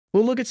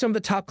We'll look at some of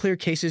the top clear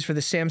cases for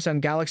the Samsung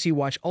Galaxy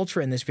Watch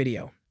Ultra in this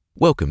video.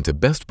 Welcome to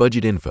Best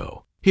Budget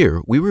Info.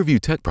 Here, we review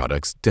tech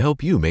products to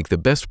help you make the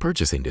best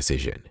purchasing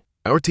decision.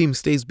 Our team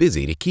stays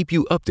busy to keep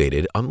you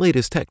updated on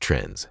latest tech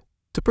trends.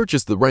 To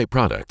purchase the right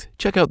product,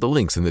 check out the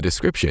links in the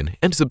description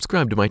and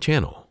subscribe to my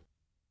channel.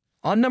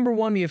 On number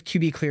 1, we have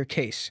Cuttey Clear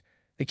Case.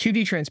 The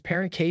Cuttey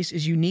transparent case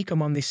is unique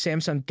among the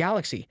Samsung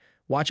Galaxy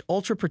Watch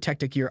Ultra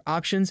protective gear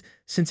options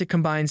since it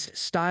combines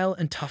style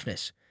and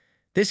toughness.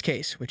 This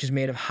case, which is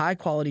made of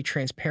high-quality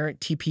transparent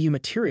TPU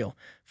material,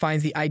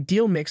 finds the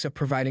ideal mix of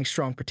providing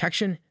strong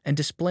protection and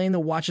displaying the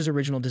watch's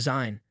original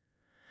design.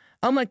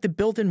 Unlike the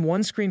built-in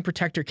one-screen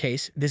protector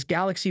case, this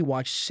Galaxy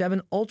Watch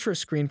 7 Ultra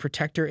screen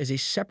protector is a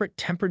separate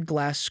tempered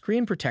glass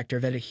screen protector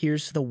that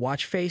adheres to the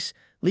watch face,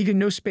 leaving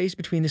no space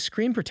between the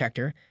screen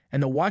protector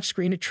and the watch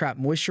screen to trap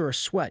moisture or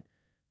sweat.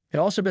 It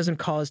also doesn't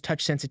cause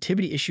touch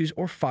sensitivity issues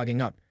or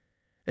fogging up.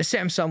 The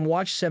Samsung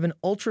Watch 7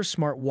 Ultra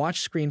Smart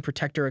Watch Screen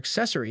Protector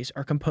accessories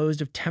are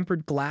composed of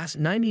tempered glass.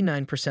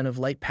 99% of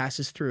light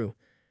passes through.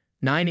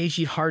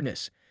 9H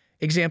hardness.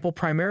 Example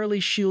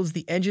primarily shields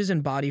the edges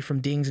and body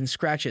from dings and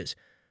scratches.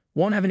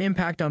 Won't have an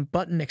impact on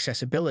button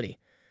accessibility.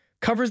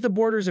 Covers the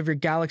borders of your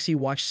Galaxy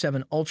Watch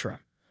 7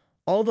 Ultra.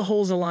 All the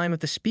holes align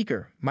with the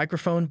speaker,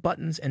 microphone,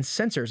 buttons, and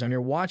sensors on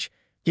your watch,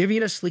 giving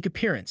it a sleek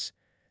appearance.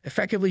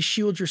 Effectively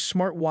shields your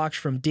smartwatch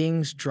from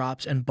dings,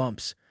 drops, and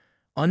bumps.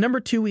 On number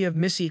 2, we have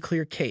Misxi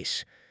Clear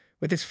Case.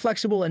 With its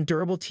flexible and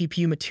durable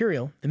TPU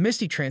material, the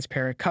Misxi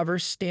transparent cover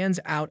stands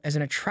out as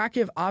an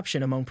attractive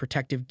option among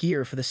protective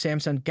gear for the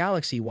Samsung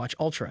Galaxy Watch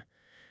Ultra.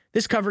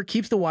 This cover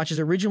keeps the watch's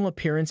original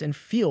appearance and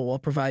feel while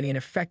providing an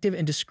effective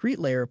and discreet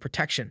layer of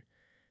protection.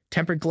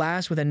 Tempered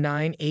glass with a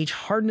 9H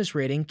hardness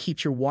rating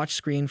keeps your watch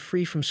screen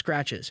free from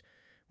scratches.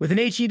 With an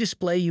HD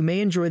display, you may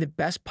enjoy the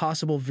best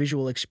possible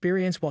visual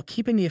experience while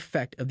keeping the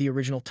effect of the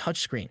original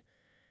touchscreen.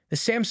 The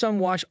Samsung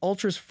Watch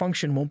Ultra's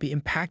function won't be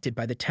impacted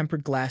by the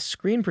tempered glass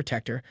screen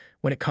protector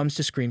when it comes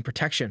to screen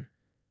protection.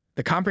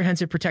 The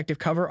comprehensive protective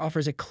cover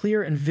offers a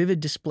clear and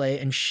vivid display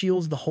and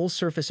shields the whole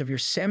surface of your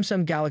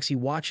Samsung Galaxy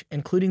Watch,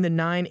 including the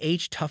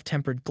 9H tough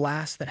tempered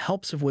glass that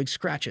helps avoid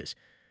scratches.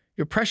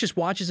 Your precious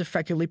watch is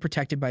effectively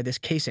protected by this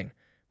casing,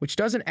 which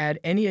doesn't add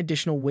any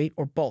additional weight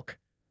or bulk.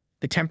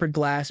 The tempered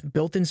glass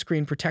built-in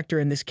screen protector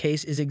in this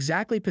case is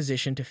exactly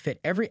positioned to fit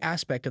every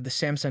aspect of the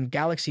Samsung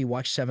Galaxy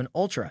Watch 7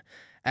 Ultra,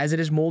 as it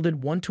is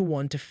molded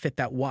one-to-one to fit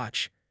that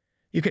watch.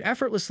 You can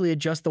effortlessly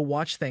adjust the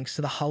watch thanks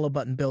to the hollow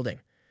button building.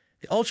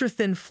 The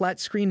ultra-thin flat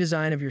screen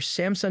design of your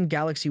Samsung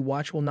Galaxy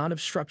Watch will not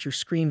obstruct your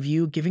screen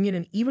view, giving it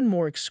an even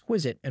more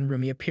exquisite and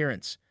roomy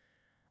appearance.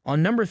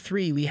 On number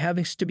 3, we have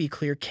Nxtudy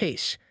Clear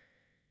Case.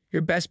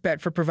 Your best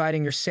bet for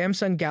providing your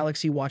Samsung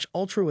Galaxy Watch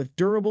Ultra with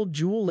durable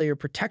dual-layer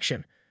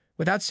protection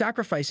without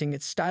sacrificing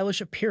its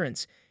stylish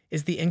appearance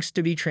is the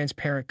Nxtudy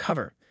transparent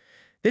cover.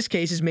 This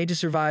case is made to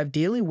survive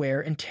daily wear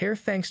and tear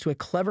thanks to a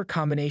clever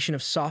combination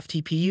of soft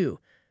TPU,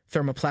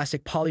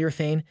 thermoplastic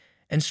polyurethane,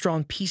 and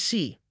strong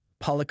PC,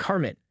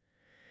 polycarbonate.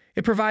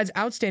 It provides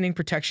outstanding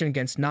protection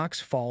against knocks,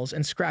 falls,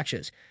 and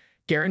scratches,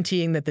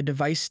 guaranteeing that the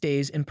device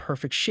stays in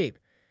perfect shape.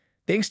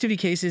 The Nxtudy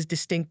case's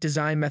distinct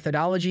design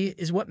methodology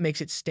is what makes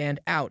it stand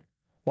out.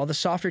 While the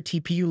softer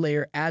TPU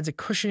layer adds a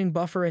cushioning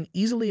buffer and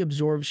easily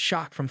absorbs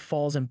shock from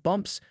falls and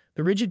bumps,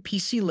 the rigid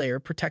PC layer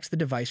protects the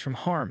device from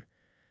harm.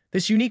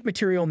 This unique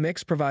material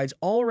mix provides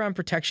all-around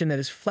protection that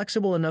is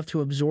flexible enough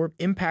to absorb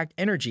impact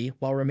energy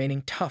while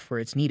remaining tough where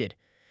it's needed.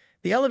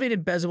 The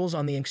elevated bezels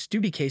on the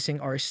Nxtudy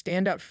casing are a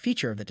standout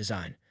feature of the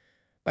design.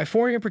 By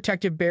forming a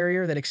protective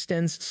barrier that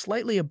extends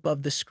slightly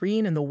above the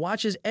screen and the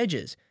watch's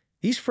edges,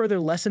 these further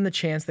lessen the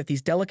chance that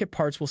these delicate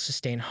parts will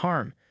sustain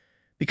harm.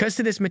 Because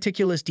to this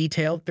meticulous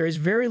detail, there is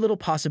very little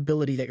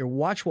possibility that your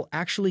watch will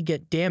actually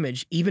get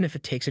damaged even if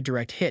it takes a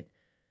direct hit.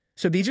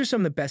 So these are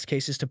some of the best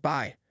cases to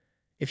buy.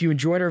 If you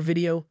enjoyed our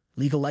video,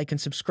 leave a like and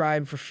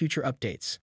subscribe for future updates.